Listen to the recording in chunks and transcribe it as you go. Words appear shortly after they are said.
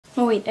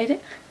Oh wait,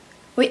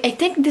 I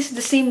think this is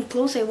the same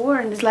clothes I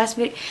wore in this last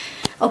video.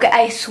 Okay,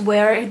 I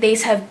swear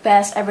days have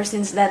passed ever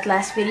since that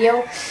last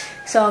video.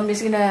 So I'm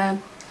just gonna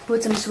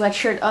put some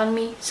sweatshirt on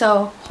me.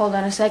 So hold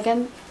on a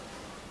second.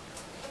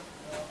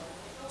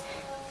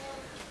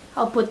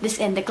 I'll put this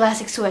in, the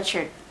classic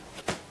sweatshirt.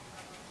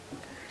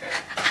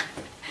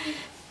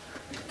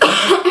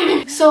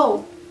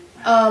 So,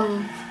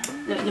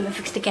 let me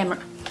fix the camera.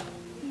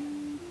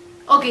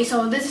 Okay,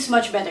 so this is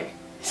much better.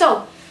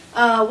 So,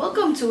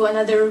 welcome to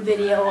another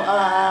video.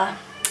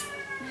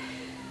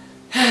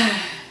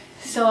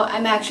 So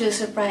I'm actually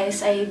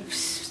surprised I've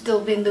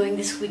still been doing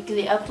this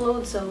weekly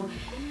upload. So,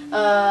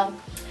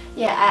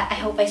 yeah, I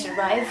hope I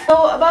survive.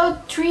 So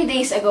about 3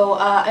 days ago,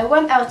 I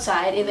went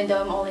outside, even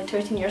though I'm only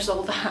 13 years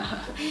old.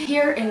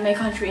 Here in my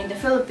country, in the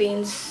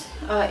Philippines,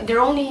 we're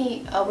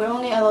only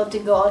allowed to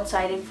go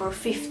outside for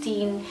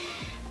 15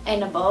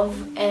 and above,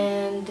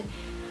 and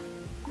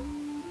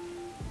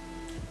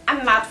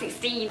I'm not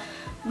 15.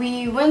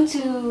 We went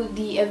to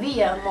the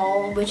Avia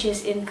Mall, which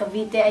is in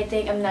Cavite, I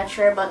think. I'm not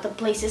sure about the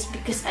places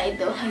because I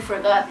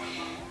forgot.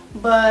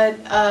 But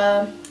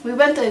we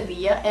went to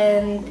Avia,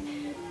 and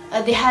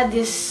they had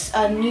this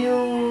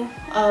new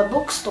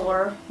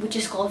bookstore which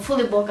is called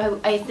Fully Book.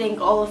 I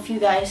think all of you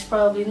guys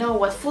probably know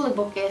what Fully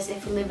Book is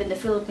if you live in the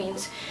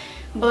Philippines.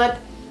 But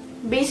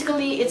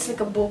basically it's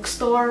like a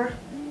bookstore,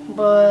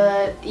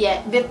 but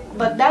yeah,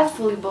 but that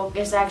Fully Book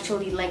is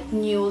actually like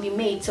newly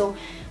made. So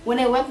when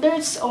I went there,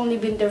 it's only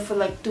been there for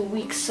like 2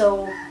 weeks.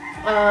 So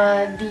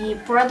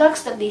the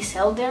products that they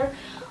sell there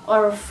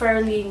are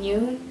fairly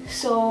new.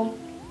 So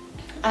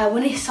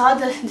when I saw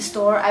the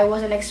store, I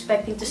wasn't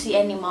expecting to see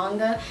any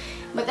manga,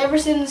 but ever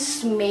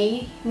since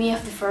May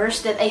of the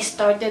 1st, that I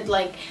started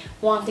like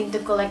wanting to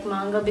collect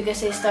manga,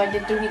 because I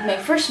started to read my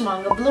first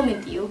manga, Bloom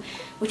Into You,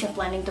 which I'm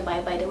planning to buy,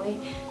 by the way.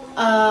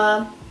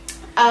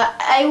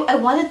 I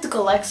wanted to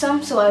collect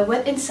some, so I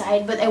went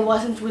inside, but I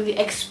wasn't really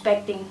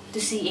expecting to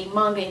see a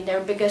manga in there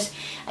because,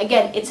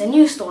 again, it's a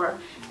new store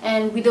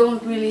and we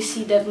don't really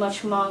see that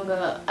much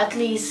manga, at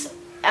least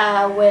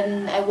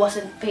when I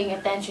wasn't paying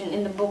attention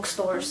in the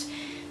bookstores.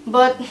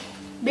 But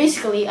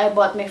basically, I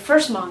bought my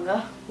first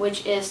manga,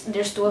 which is,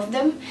 there's 2 of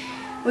them,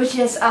 which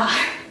is,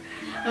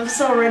 I'm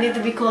so ready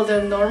to be called a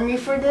normie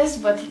for this,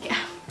 but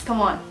come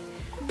on.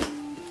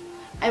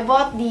 I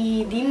bought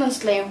the Demon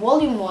Slayer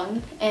Volume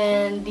 1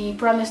 and the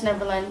Promised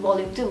Neverland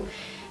Volume 2.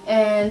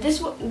 And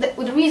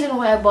the reason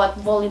why I bought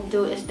Volume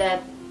 2 is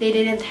that they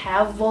didn't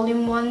have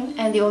Volume 1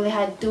 and they only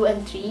had 2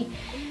 and 3.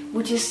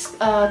 Which is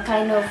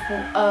kind of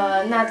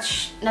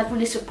not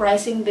really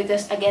surprising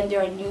because, again,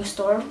 they're a new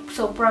store,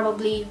 so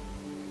probably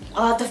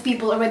a lot of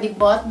people already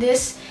bought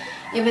this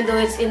even though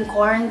it's in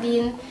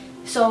quarantine.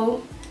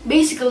 So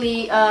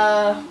basically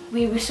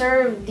we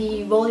reserved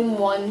the volume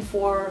 1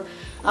 for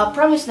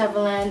Promised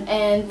Neverland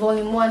and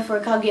volume 1 for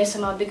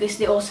Kaguya-sama because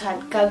they also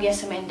had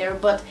Kaguya-sama in there,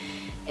 but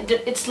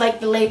it's like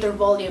the later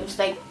volumes,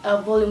 like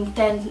volume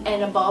 10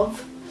 and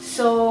above.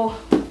 So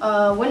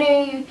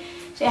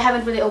I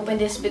haven't really opened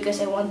this because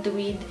I want to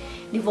read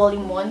the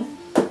volume 1,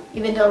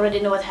 even though I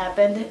already know what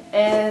happened.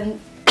 And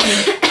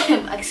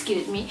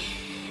excuse me.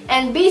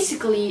 And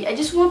basically, I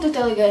just want to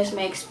tell you guys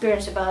my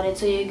experience about it,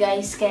 so you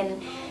guys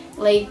can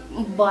like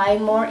buy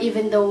more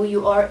even though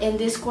you are in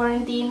this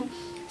quarantine.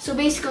 So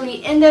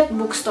basically, in that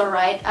bookstore,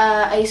 right,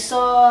 I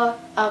saw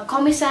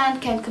Komi-san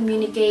Can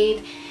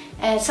Communicate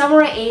and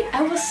Samurai 8.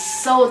 I was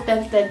so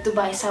tempted to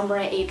buy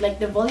Samurai 8. Like,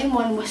 the volume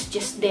 1 was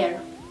just there.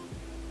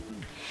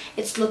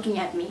 It's looking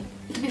at me.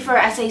 To be fair,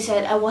 as I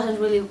said, I wasn't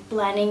really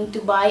planning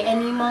to buy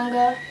any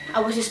manga.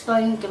 I was just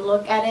planning to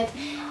look at it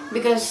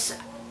because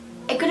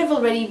I could have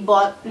already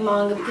bought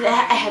manga because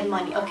I had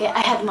money, okay?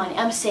 I had money.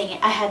 I'm saying it.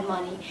 I had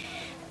money.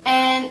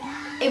 And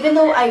even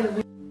though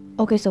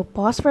Okay, so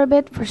pause for a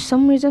bit. For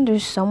some reason,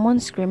 there's someone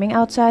screaming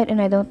outside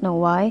and I don't know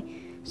why.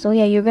 So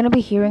yeah, you're gonna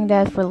be hearing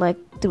that for like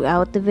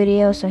throughout the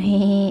video, so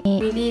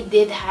really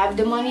did have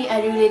the money. I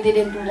really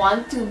didn't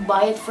want to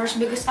buy it first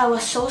because I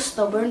was so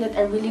stubborn that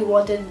I really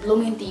wanted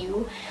Bloom Into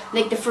You,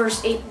 like the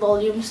first 8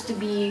 volumes, to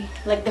be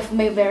like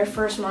my very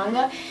first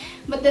manga.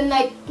 But then,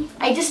 like,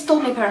 I just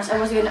told my parents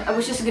I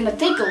was just gonna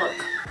take a look.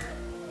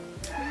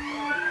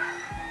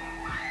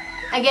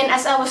 Again,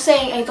 as I was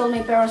saying, I told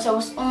my parents I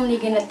was only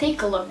gonna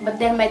take a look, but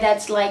then my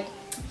dad's like,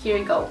 here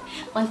you go,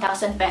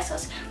 1,000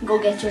 pesos, go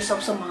get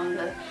yourself some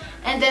manga.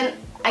 And then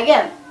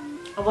again,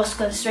 I was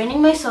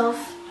constraining myself,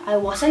 I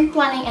wasn't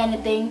planning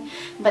anything,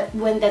 but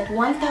when that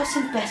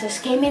 1,000 pesos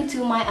came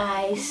into my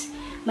eyes,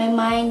 my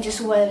mind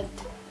just went,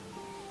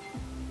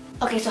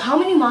 okay, so how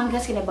many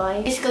mangas can I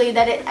buy? Basically,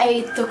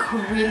 I took a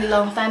really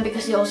long time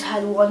because they also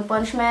had One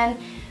Punch Man,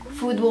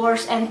 Food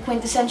Wars, and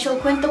Quintessential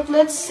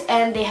Quintuplets,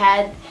 and they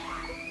had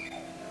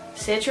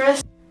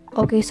Citrus.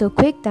 Okay, so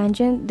quick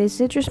tangent, the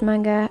Citrus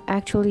manga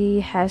actually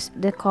has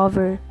the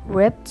cover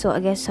ripped, so I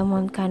guess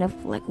someone kind of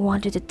like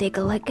wanted to take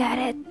a look at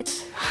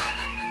it.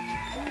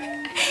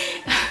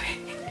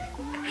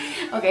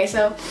 Okay,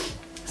 so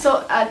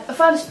a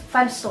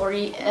fun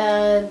story.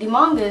 The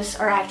mangas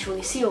are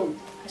actually sealed,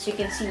 as you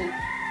can see.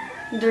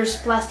 there's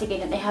plastic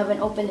in it. I haven't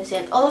opened this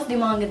yet. All of the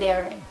manga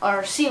there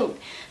are sealed,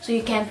 so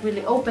you can't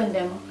really open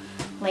them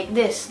like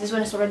this. This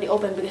one is already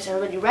open because I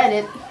already read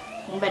it.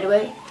 And by the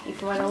way,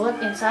 if you want to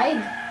look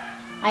inside,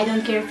 I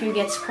don't care if you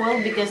get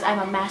spoiled because I'm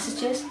a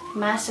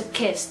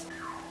masochist.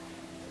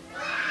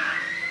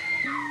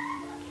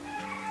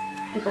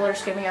 People are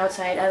screaming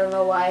outside, I don't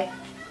know why.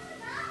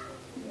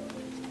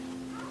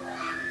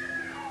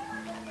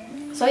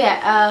 So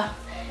yeah,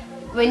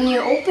 when you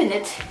open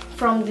it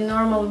from the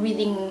normal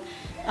reading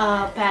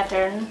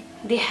pattern,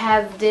 they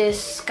have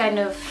this kind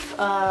of,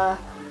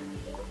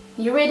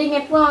 you're reading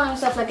it wrong and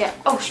stuff like that.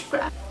 Oh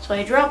crap. So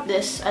I dropped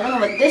this. I don't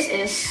know what this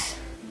is,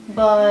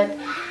 but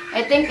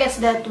I think it's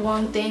that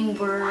one thing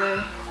where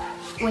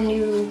when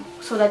you,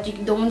 so that you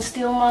don't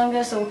steal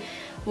manga, so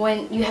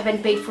when you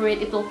haven't paid for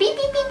it, it will beep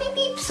beep beep beep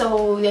beep, so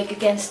like you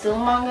can steal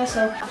manga.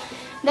 So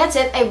that's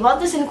it. I bought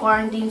this in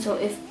quarantine, so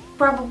if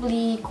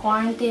probably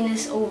quarantine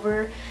is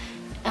over,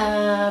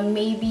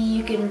 maybe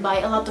you can buy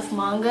a lot of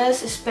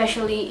mangas,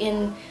 especially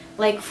in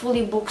like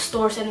fully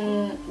bookstores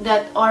and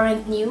that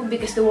aren't new,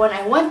 because the one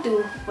I went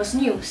to was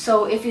new.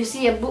 So if you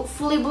see a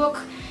fully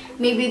book,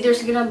 maybe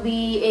there's gonna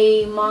be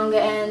a manga,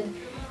 and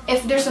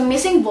if there's a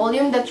missing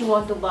volume that you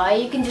want to buy,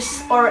 you can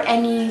just, or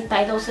any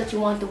titles that you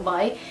want to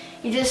buy,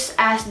 you just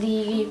ask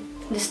the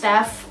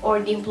staff or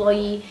the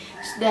employee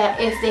that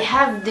if they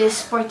have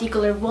this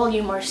particular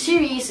volume or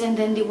series, and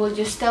then they will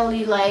just tell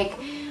you like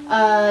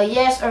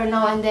yes or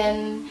no, and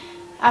then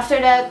after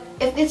that,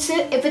 if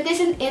it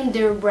isn't in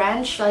their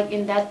branch, like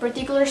in that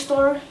particular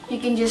store, you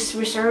can just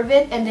reserve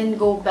it and then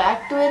go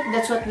back to it.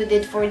 That's what we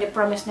did for the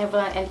Promised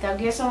Neverland and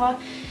Kaguya-sama.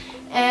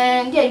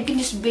 And yeah, you can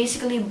just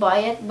basically buy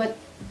it. But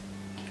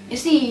you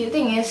see, the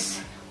thing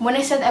is, when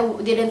I said I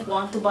didn't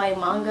want to buy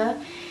manga,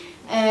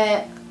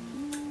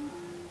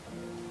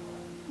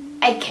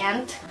 I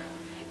can't.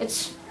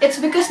 It's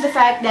because the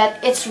fact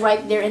that it's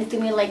right there into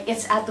me, like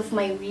it's out of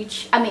my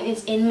reach. I mean,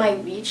 it's in my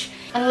reach.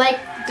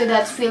 Unlike to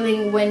that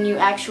feeling when you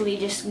actually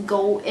just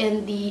go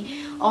in the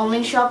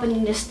online shop and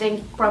you just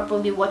think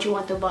properly what you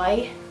want to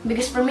buy.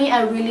 Because for me,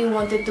 I really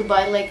wanted to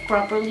buy like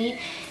properly.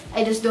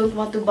 I just don't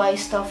want to buy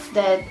stuff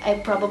that I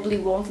probably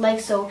won't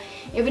like. So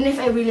even if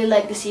I really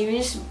like the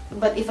series,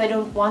 but if I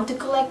don't want to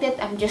collect it,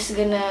 I'm just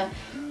gonna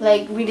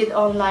like read it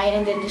online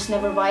and then just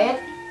never buy it.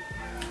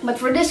 But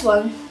for this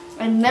one,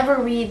 I never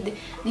read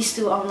these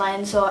two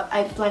online, so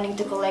I'm planning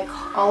to collect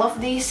all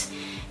of these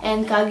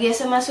and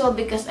Kaguya-sama as well,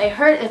 because I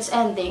heard it's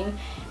ending,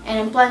 and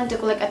I'm planning to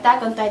collect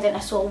Attack on Titan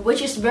as well,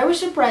 which is very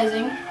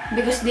surprising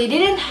because they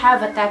didn't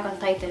have Attack on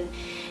Titan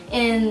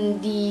in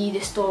the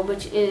store,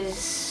 which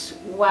is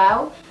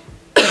wow.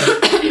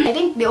 I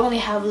think they only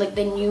have like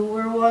the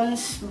newer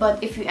ones,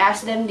 but if you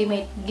ask them, they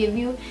might give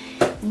you.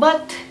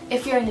 But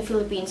if you're in the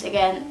Philippines,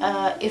 again,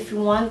 if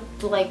you want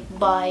to like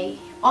buy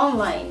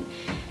online,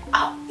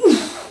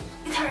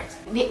 it hurts.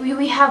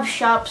 We have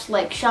shops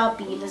like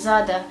Shopee,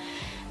 Lazada,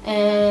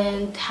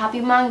 and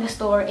Happy Manga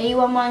Store,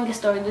 Eiwa Manga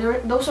Store.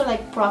 Those are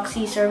like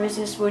proxy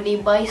services where they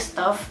buy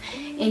stuff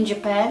in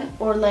Japan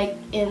or like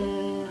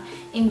in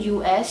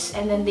US,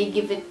 and then they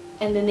give it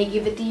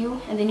to you,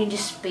 and then you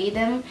just pay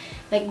them,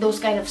 like those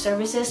kind of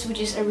services,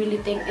 which is I really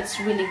think it's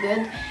really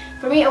good.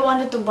 For me, I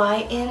wanted to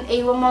buy in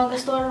Eiwa Manga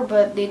Store,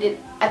 but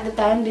at the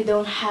time they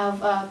don't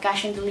have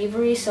cash on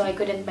delivery, so I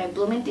couldn't buy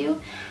Bloomingdale.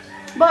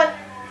 But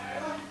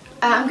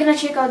I'm gonna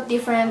check out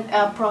different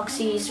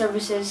proxy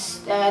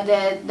services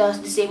that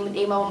does the same with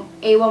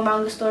Eiwa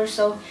Manga Store,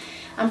 so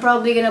I'm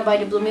probably gonna buy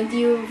the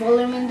Bloomingdale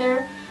volume in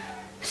there.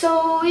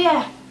 So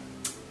yeah,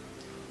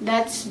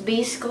 that's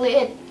basically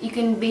it. You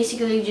can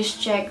basically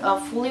just check a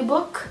fully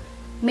book.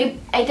 Maybe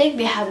I think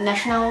they have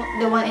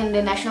the one in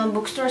the National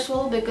Bookstore as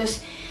well,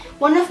 because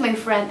one of my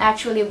friends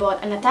actually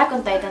bought an Attack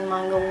on Titan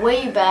manga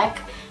way back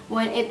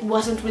when it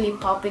wasn't really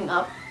popping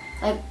up,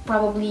 like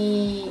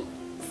probably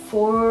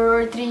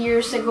 3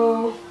 years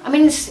ago. I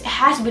mean, it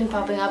has been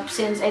popping up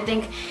since I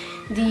think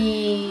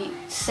the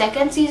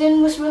second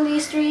season was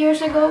released 3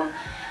 years ago.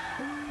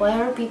 Why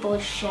are people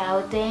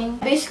shouting?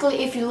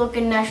 Basically, if you look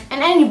in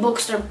any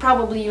bookstore,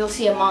 probably you'll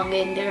see a manga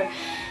in there.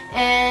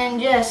 And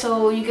yeah,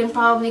 so you can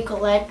probably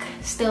collect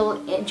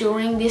still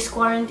during this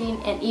quarantine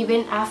and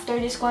even after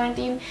this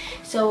quarantine.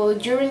 So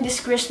during this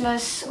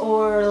Christmas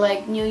or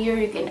like New Year,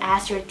 you can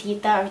ask your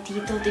tita or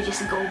tito to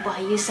just go buy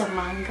you some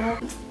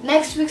manga.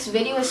 Next week's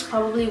video is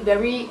probably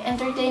very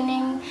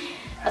entertaining,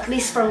 at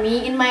least for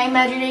me in my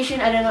imagination.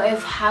 I don't know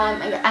if how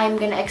I'm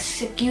gonna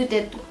execute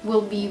it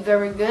will be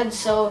very good.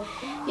 So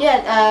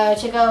yeah,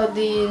 check out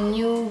the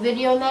new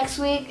video next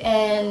week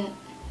and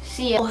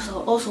see ya.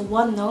 Also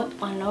one note.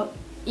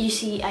 You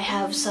see, I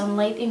have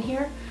sunlight in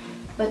here,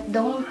 but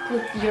don't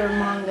put your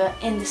manga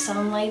in the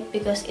sunlight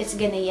because it's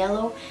gonna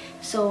yellow.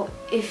 So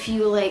if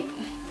you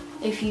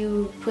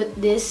put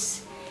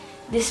these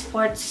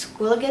parts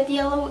will get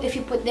yellow if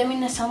you put them in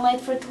the sunlight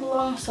for too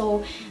long.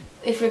 So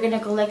if you're gonna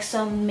collect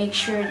some, make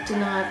sure to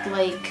not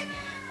like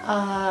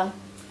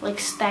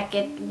stack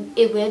it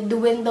with the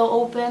window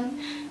open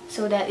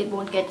so that it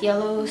won't get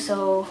yellow.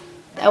 So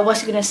I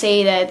was gonna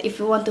say that if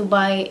you want to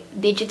buy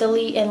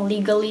digitally and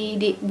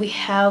legally, we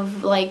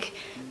have like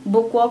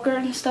Bookwalker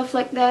and stuff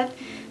like that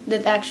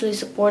actually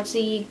supports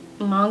the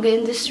manga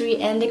industry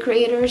and the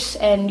creators,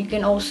 and you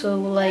can also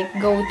like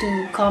go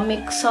to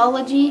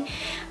Comixology.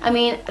 I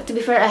mean, to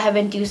be fair, I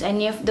haven't used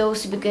any of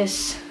those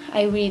because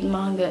I read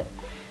manga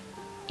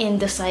in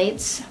the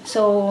sites.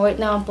 So right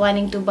now I'm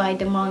planning to buy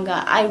the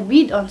manga I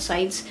read on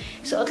sites,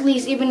 so at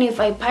least even if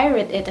I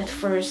pirate it at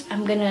first,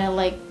 I'm gonna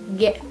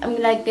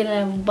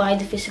gonna buy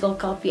the physical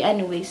copy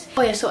anyways.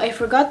 Oh yeah, so I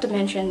forgot to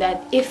mention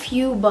that if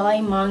you buy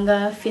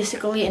manga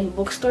physically in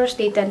bookstores,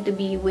 they tend to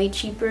be way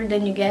cheaper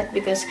than you get,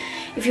 because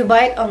if you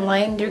buy it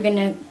online, they're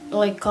gonna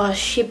like cost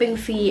shipping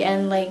fee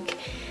and like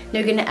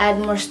they're gonna add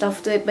more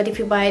stuff to it. But if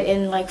you buy it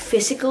in like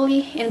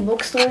physically in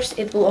bookstores,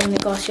 it will only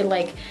cost you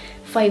like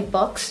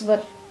 $5.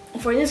 But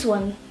for this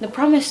one, the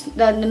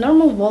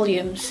normal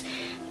volumes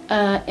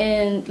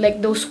and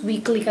like those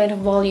weekly kind of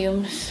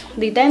volumes,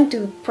 they tend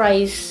to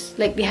price,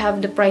 like they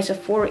have the price of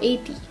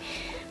 $4.80,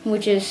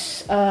 which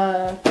is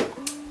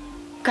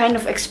kind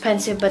of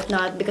expensive, but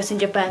not, because in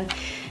Japan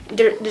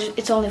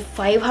it's only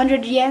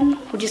 500 yen,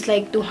 which is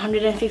like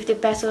 250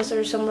 pesos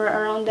or somewhere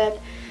around that.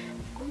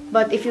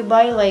 But if you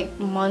buy like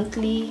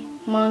monthly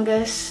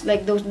mangas,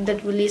 like those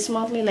that release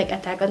monthly, like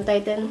Attack on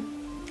Titan,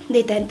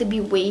 they tend to be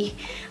way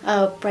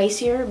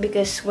pricier,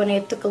 because when I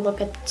took a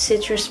look at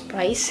Citrus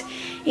price,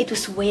 it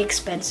was way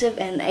expensive.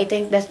 And I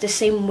think that's the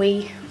same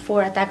way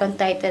for Attack on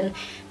Titan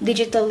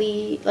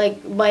digitally,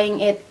 like buying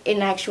it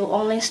in actual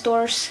online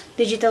stores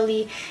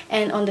digitally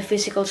and on the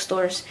physical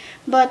stores.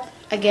 But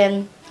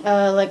again,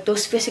 like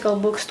those physical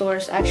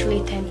bookstores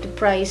actually tend to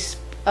price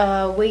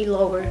way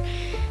lower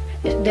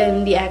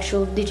than the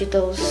actual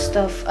digital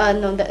stuff,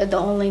 no, the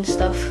online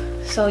stuff.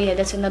 So yeah,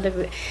 that's another.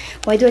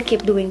 Why do I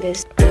keep doing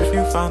this? If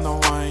you found the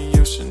one,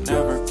 you should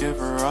never give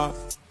her up.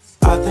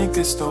 I think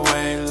it's the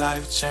way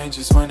life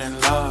changes when in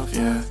love,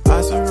 yeah.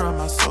 I surround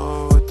my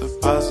soul with the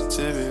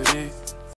positivity.